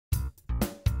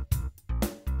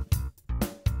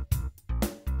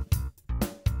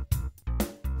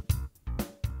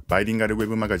バイリンガルウェ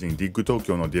ブマガジン DIG 東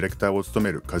京のディレクターを務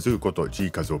めるKAZOOこと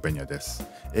G カズオペニャです。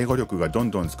英語力がど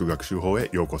んどんつく学習法へ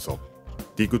ようこそ。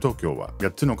DIG 東京は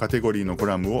8つのカテゴリーのコ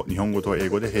ラムを日本語と英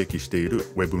語で併記しているウ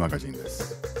ェブマガジンで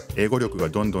す。英語力が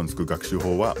どんどんつく学習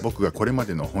法は僕がこれま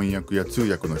での翻訳や通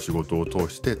訳の仕事を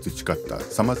通して培った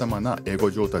様々な英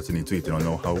語上達についての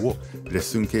ノウハウをレッ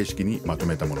スン形式にまと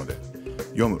めたもので、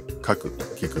読む、書く、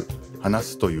聞く、話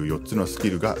すという4つのスキ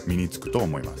ルが身につくと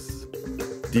思います。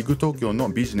DIG 東京の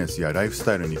ビジネスやライフス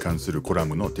タイルに関するコラ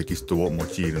ムのテキストを用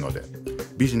いるので、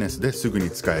ビジネスですぐに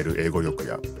使える英語力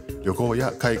や旅行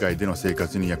や海外での生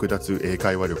活に役立つ英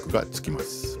会話力がつきま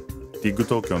す。DIG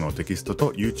東京のテキスト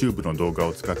と YouTube の動画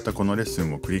を使ったこのレッス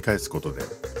ンを繰り返すことで、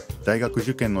大学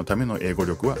受験のための英語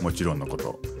力はもちろんのこ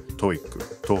と、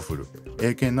TOEIC、TOEFL、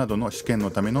英検などの試験の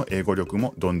ための英語力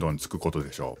もどんどんつくこと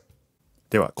でしょう。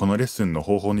では、このレッスンの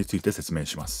方法について説明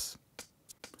します。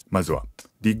まずは、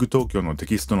DIG 東京のテ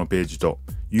キストのページと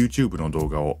YouTube の動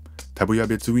画をタブや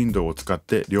別ウィンドウを使っ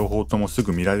て両方ともす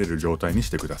ぐ見られる状態にし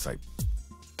てください。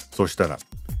そしたら、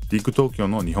DIG 東京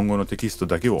の日本語のテキスト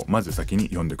だけをまず先に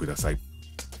読んでください。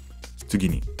次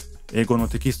に、英語の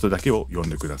テキストだけを読ん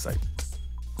でください。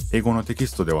英語のテキ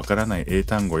ストでわからない英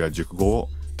単語や熟語を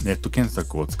ネット検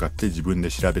索を使って自分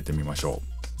で調べてみましょ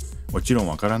う。もちろん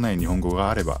わからない日本語が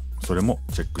あれば、それも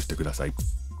チェックしてください。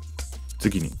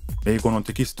次に、英語の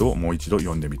テキストをもう一度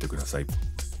読んでみてください。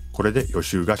これで予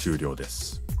習が終了で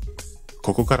す。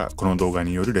ここからこの動画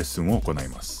によるレッスンを行い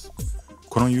ます。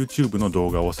この YouTube の動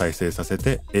画を再生させ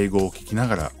て英語を聞きな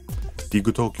がら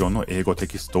DIG 東京の英語テ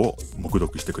キストを黙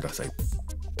読してください。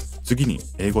次に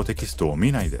英語テキストを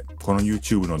見ないでこの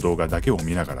YouTube の動画だけを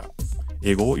見ながら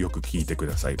英語をよく聞いてく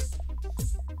ださい。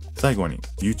最後に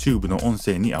YouTube の音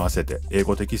声に合わせて英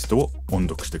語テキストを音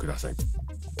読してください。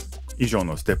以上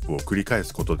のステップを繰り返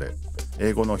すことで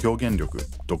英語の表現力、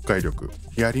読解力、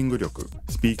ヒアリング力、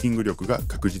スピーキング力が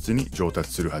確実に上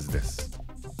達するはずです。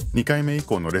2回目以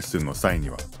降のレッスンの際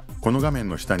にはこの画面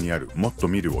の下にあるもっと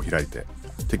見るを開いて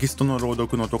テキストの朗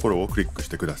読のところをクリックし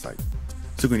てください。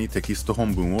すぐにテキスト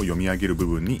本文を読み上げる部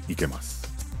分に行けま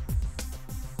す。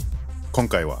今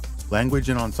回は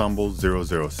Language Ensembles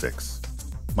 006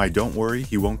 My Don't Worry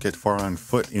He Won't Get Far on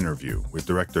Foot Interview with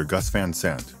Director Gus Van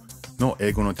Santの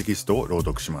英語のテキストを朗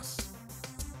読します。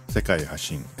世界発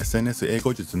信 SNS 英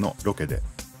語術のロケで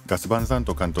ガス・バンサン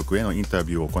ト監督へのインタ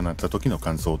ビューを行った時の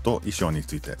感想と衣装に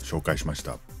ついて紹介しまし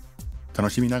た。楽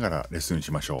しみながらレッスン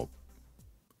しましょ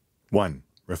う。1.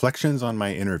 Reflections on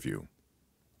my interview.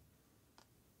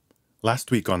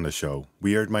 Last week on the show,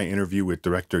 we aired my interview with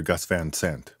director Gus Van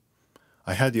Sant.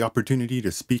 I had the opportunity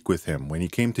to speak with him when he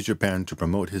came to Japan to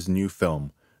promote his new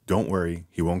film, Don't Worry,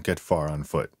 He Won't Get Far on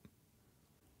Foot.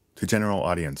 To general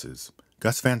audiences,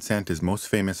 Gus Van Sant is most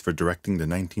famous for directing the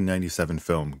 1997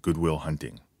 film Good Will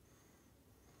Hunting.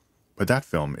 But that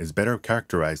film is better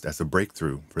characterized as a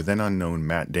breakthrough for then unknown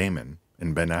Matt Damon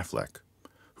and Ben Affleck,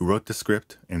 who wrote the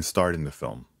script and starred in the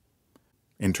film.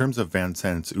 In terms of Van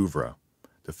Sant's oeuvre,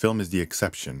 the film is the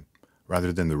exception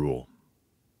rather than the rule.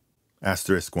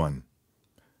 Asterisk 1.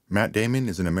 Matt Damon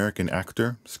is an American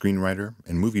actor, screenwriter,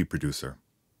 and movie producer.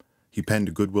 He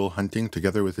penned Good Will Hunting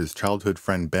together with his childhood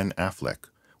friend Ben Affleck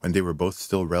when they were both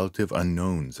still relative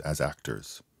unknowns as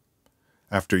actors.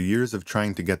 After years of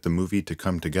trying to get the movie to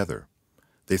come together,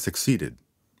 they succeeded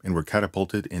and were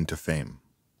catapulted into fame.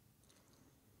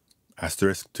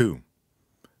 Asterisk 2.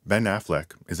 Ben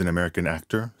Affleck is an American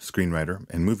actor, screenwriter,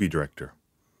 and movie director.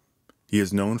 He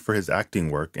is known for his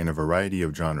acting work in a variety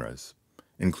of genres,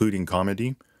 including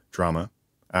comedy, drama,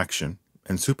 action,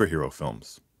 and superhero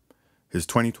films. His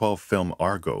 2012 film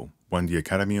Argo won the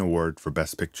Academy Award for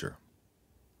Best Picture.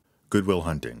 Good Will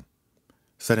Hunting.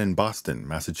 Set in Boston,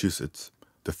 Massachusetts,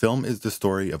 the film is the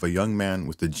story of a young man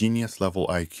with a genius-level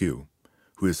IQ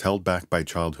who is held back by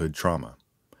childhood trauma,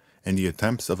 and the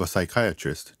attempts of a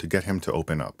psychiatrist to get him to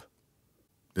open up.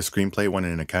 The screenplay won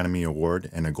an Academy Award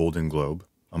and a Golden Globe,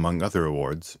 among other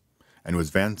awards, and was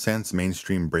Van Sant's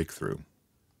mainstream breakthrough.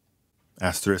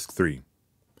 Asterisk 3.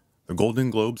 The Golden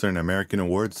Globes are an American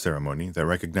awards ceremony that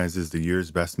recognizes the year's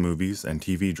best movies and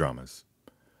TV dramas.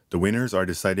 The winners are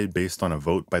decided based on a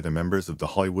vote by the members of the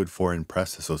Hollywood Foreign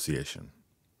Press Association.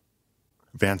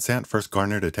 Van Sant first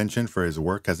garnered attention for his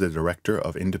work as a director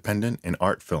of independent and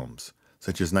art films,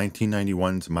 such as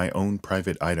 1991's My Own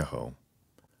Private Idaho.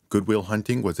 Good Will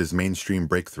Hunting was his mainstream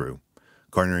breakthrough,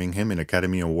 garnering him an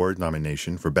Academy Award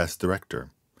nomination for Best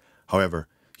Director. However,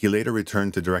 he later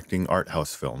returned to directing art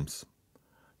house films.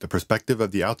 The perspective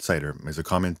of the outsider is a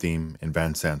common theme in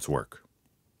Van Sant's work.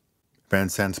 Van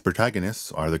Sant's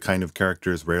protagonists are the kind of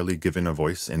characters rarely given a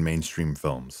voice in mainstream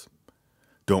films.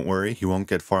 Don't Worry, He Won't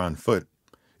Get Far on Foot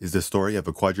is the story of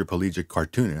a quadriplegic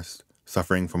cartoonist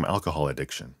suffering from alcohol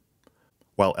addiction,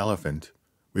 while Elephant,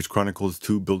 which chronicles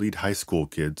two bullied high school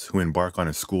kids who embark on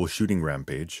a school shooting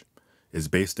rampage, is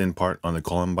based in part on the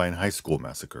Columbine High School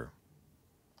massacre.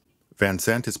 Van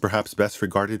Sant is perhaps best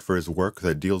regarded for his work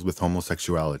that deals with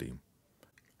homosexuality.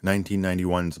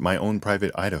 1991's My Own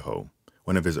Private Idaho,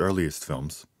 one of his earliest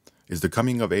films, is the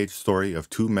coming-of-age story of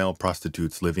two male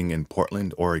prostitutes living in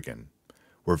Portland, Oregon,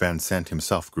 where Van Sant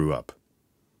himself grew up.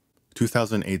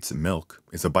 2008's Milk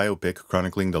is a biopic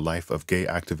chronicling the life of gay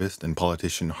activist and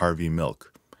politician Harvey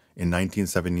Milk in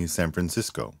 1970s San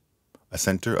Francisco, a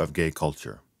center of gay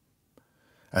culture.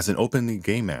 As an openly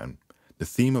gay man, the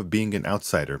theme of being an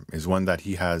outsider is one that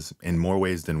he has, in more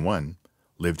ways than one,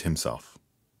 lived himself.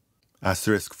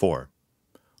 Asterisk 4.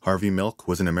 Harvey Milk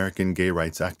was an American gay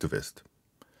rights activist.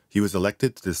 He was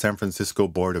elected to the San Francisco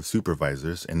Board of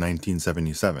Supervisors in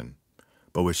 1977,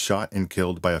 but was shot and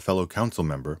killed by a fellow council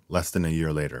member less than a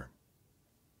year later.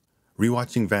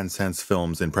 Rewatching Van Sant's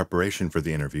films in preparation for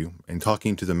the interview and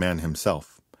talking to the man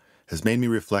himself has made me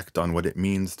reflect on what it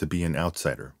means to be an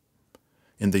outsider.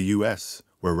 In the U.S.,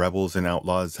 where rebels and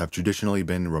outlaws have traditionally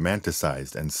been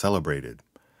romanticized and celebrated,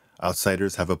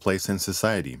 outsiders have a place in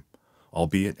society,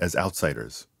 albeit as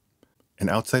outsiders. And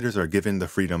outsiders are given the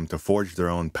freedom to forge their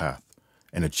own path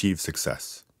and achieve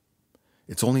success.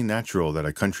 It's only natural that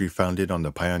a country founded on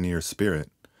the pioneer spirit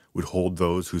would hold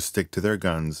those who stick to their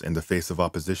guns in the face of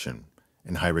opposition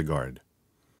in high regard.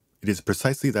 It is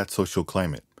precisely that social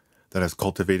climate that has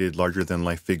cultivated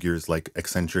larger-than-life figures like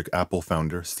eccentric Apple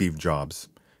founder Steve Jobs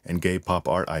and gay pop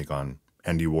art icon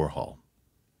Andy Warhol.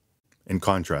 In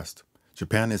contrast,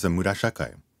 Japan is a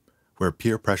murashakai, where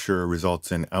peer pressure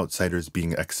results in outsiders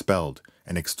being expelled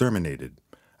and exterminated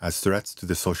as threats to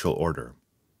the social order.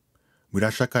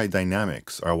 Murashakai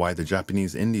dynamics are why the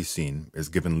Japanese indie scene is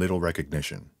given little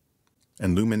recognition,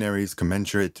 and luminaries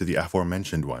commensurate to the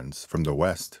aforementioned ones from the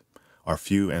West are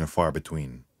few and far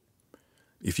between.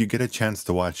 If you get a chance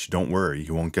to watch Don't Worry,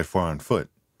 You Won't Get Far on Foot,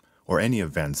 or any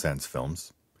of Van Sant's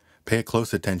films, pay a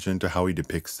close attention to how he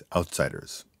depicts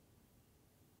outsiders.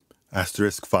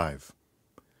 Asterisk 5.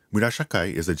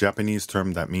 Murashakai is a Japanese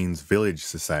term that means village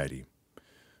society.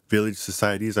 Village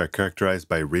societies are characterized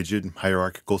by rigid,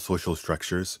 hierarchical social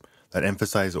structures that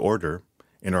emphasize order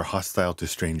and are hostile to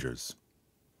strangers.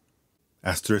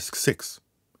 Asterisk 6.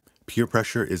 Peer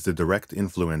pressure is the direct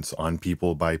influence on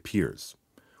people by peers,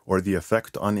 or the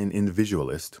effect on an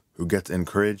individualist who gets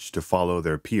encouraged to follow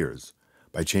their peers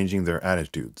by changing their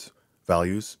attitudes,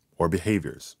 values, or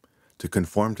behaviors to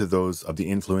conform to those of the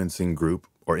influencing group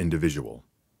or individual.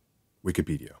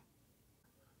 Wikipedia.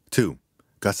 2.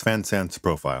 Gus Van Sant's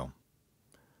profile.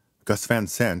 Gus Van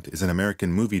Sant is an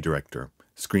American movie director,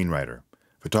 screenwriter,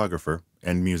 photographer,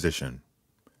 and musician.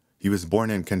 He was born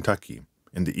in Kentucky,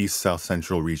 in the east-south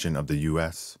central region of the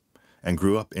U.S., and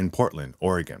grew up in Portland,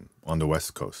 Oregon, on the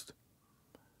West Coast.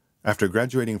 After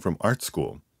graduating from art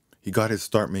school, he got his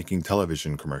start making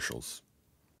television commercials.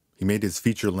 He made his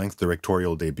feature-length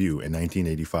directorial debut in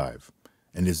 1985,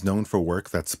 and is known for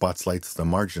work that spotlights the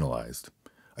marginalized,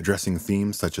 addressing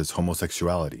themes such as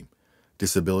homosexuality,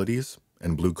 disabilities,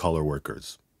 and blue-collar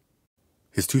workers.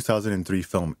 His 2003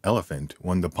 film Elephant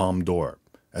won the Palme d'Or,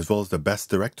 as well as the Best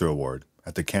Director Award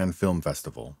at the Cannes Film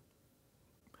Festival.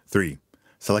 3.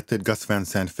 Selected Gus Van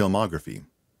Sant filmography.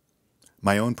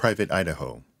 My Own Private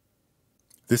Idaho.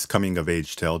 This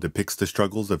coming-of-age tale depicts the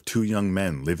struggles of two young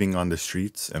men living on the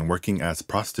streets and working as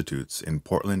prostitutes in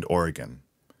Portland, Oregon.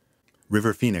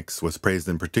 River Phoenix was praised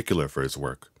in particular for his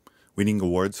work, winning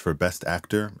awards for Best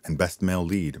Actor and Best Male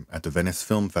Lead at the Venice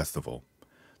Film Festival,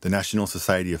 the National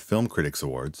Society of Film Critics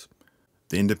Awards,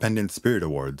 the Independent Spirit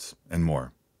Awards, and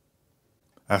more.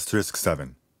 Asterisk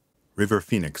 7. River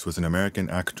Phoenix was an American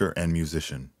actor and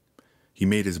musician. He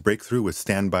made his breakthrough with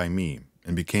Stand By Me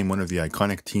and became one of the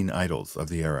iconic teen idols of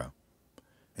the era.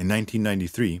 In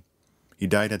 1993, he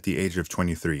died at the age of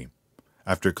 23,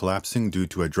 after collapsing due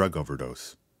to a drug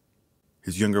overdose.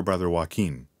 His younger brother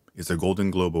Joaquin is a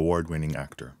Golden Globe Award-winning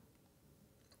actor.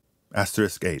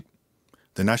 Asterisk 8.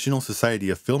 The National Society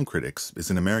of Film Critics is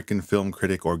an American film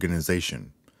critic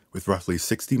organization with roughly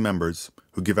 60 members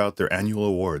who give out their annual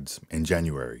awards in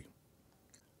January.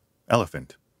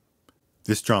 Elephant.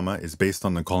 This drama is based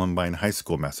on the Columbine High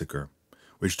School massacre,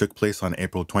 which took place on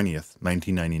April 20th,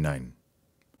 1999.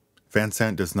 Van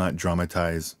Sant does not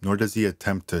dramatize, nor does he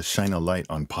attempt to shine a light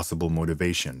on possible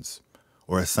motivations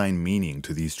or assign meaning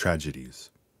to these tragedies.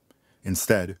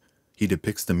 Instead, he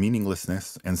depicts the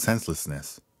meaninglessness and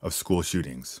senselessness of school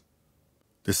shootings.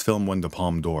 This film won the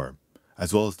Palme d'Or,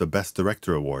 as well as the Best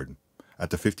Director Award at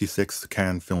the 56th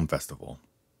Cannes Film Festival.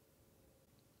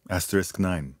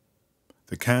 *9.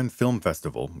 The Cannes Film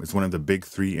Festival is one of the big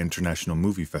three international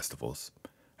movie festivals,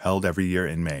 held every year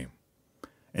in May.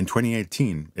 In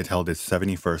 2018, it held its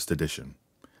 71st edition.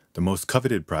 The most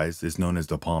coveted prize is known as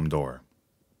the Palme d'Or.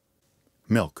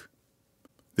 Milk.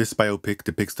 This biopic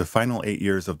depicts the final 8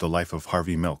 years of the life of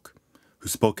Harvey Milk, who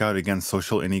spoke out against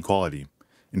social inequality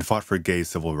and fought for gay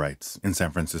civil rights in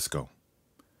San Francisco.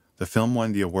 The film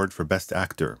won the award for Best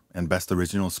Actor and Best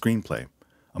Original Screenplay,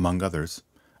 among others,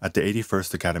 at the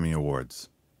 81st Academy Awards.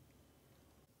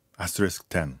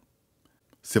 *10.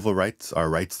 Civil rights are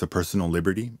rights to personal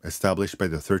liberty established by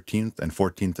the 13th and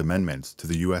 14th Amendments to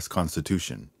the U.S.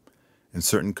 Constitution and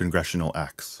certain congressional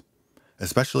acts,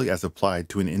 especially as applied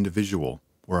to an individual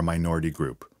or a minority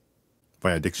group.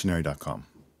 Via dictionary.com.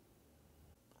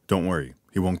 Don't worry,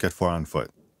 he won't get far on foot.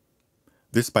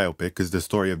 This biopic is the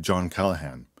story of John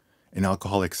Callahan, an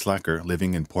alcoholic slacker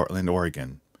living in Portland,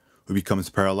 Oregon, who becomes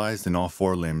paralyzed in all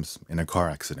 4 limbs in a car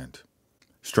accident.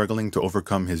 Struggling to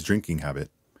overcome his drinking habit,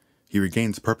 he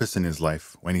regains purpose in his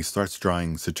life when he starts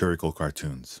drawing satirical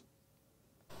cartoons.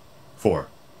 4.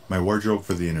 My wardrobe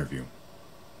for the interview.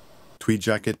 Tweed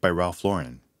jacket by Ralph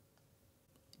Lauren.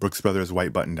 Brooks Brothers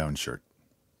white button-down shirt.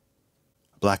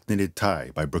 Black knitted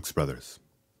tie by Brooks Brothers.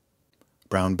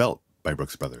 Brown belt by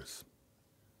Brooks Brothers.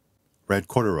 Red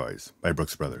corduroys by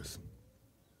Brooks Brothers.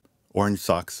 Orange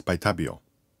socks by Tabio.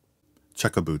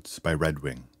 Chukka boots by Red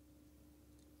Wing.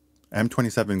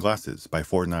 M27 glasses by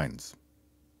 4 Nines.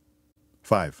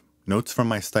 5. Notes from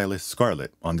my stylist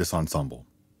Scarlett on this ensemble.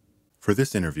 For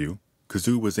this interview,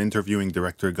 KAZOO was interviewing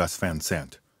director Gus Van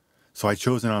Sant, so I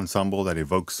chose an ensemble that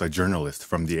evokes a journalist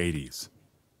from the 80s.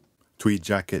 Tweed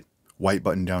jacket, white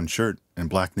button-down shirt, and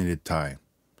black knitted tie.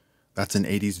 That's an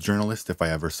 80s journalist if I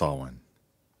ever saw one.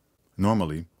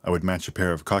 Normally, I would match a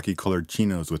pair of khaki-colored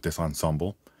chinos with this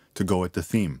ensemble to go with the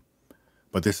theme,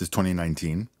 but this is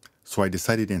 2019, so I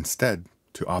decided instead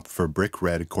to opt for brick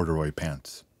red corduroy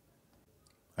pants.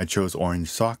 I chose orange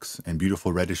socks and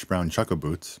beautiful reddish-brown chukka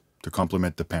boots to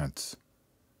complement the pants.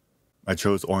 I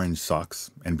chose orange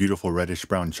socks and beautiful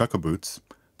reddish-brown chukka boots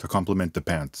to complement the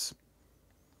pants.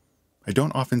 I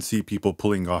don't often see people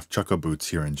pulling off chukka boots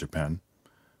here in Japan,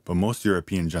 but most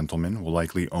European gentlemen will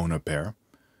likely own a pair,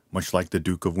 much like the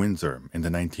Duke of Windsor in the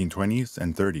 1920s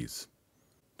and 30s.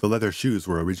 The leather shoes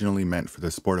were originally meant for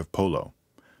the sport of polo,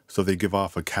 so they give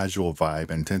off a casual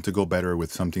vibe and tend to go better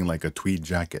with something like a tweed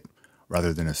jacket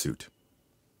rather than a suit.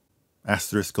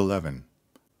 *11.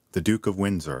 The Duke of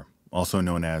Windsor, also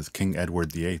known as King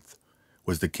Edward VIII,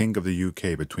 was the King of the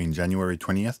UK between January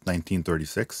 20th,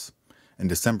 1936 and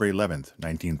December 11th,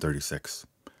 1936.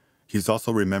 He is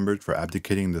also remembered for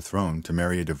abdicating the throne to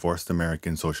marry a divorced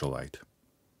American socialite.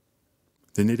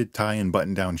 The knitted tie and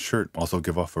button-down shirt also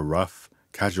give off a rough,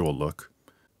 casual look,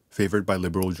 favored by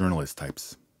liberal journalist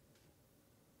types.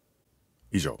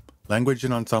 以上、Language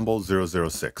Ensembles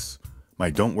 006 My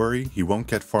Don't Worry, He Won't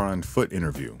Get Far on Foot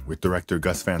interview with Director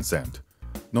Gus Van Sant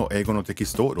の英語のテキ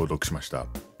ストを朗読しました。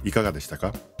いかがでした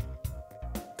か？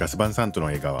ガス・バンサント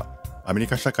の映画はアメリ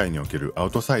カ社会におけるア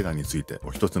ウトサイダーについて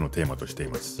を一つのテーマとしてい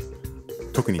ます。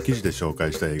特に記事で紹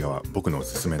介した映画は僕のお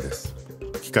すすめです。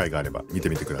機会があれば見て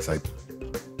みてください。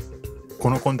こ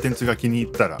のコンテンツが気に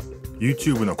入ったら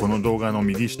YouTube のこの動画の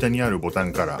右下にあるボタ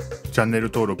ンからチャンネル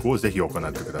登録をぜひ行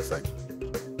ってください。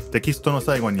テキストの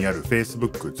最後にある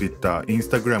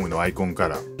Facebook、Twitter、Instagram のアイコンか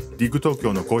ら DIG 東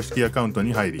京の公式アカウント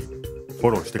に入りフ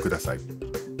ォローしてください。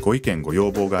ご意見ご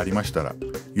要望がありましたら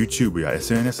YouTube や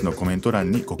SNS のコメント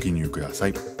欄にご記入くださ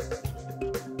い。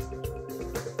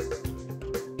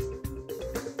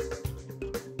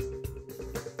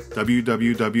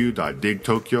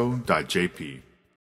www.digtokyo.jp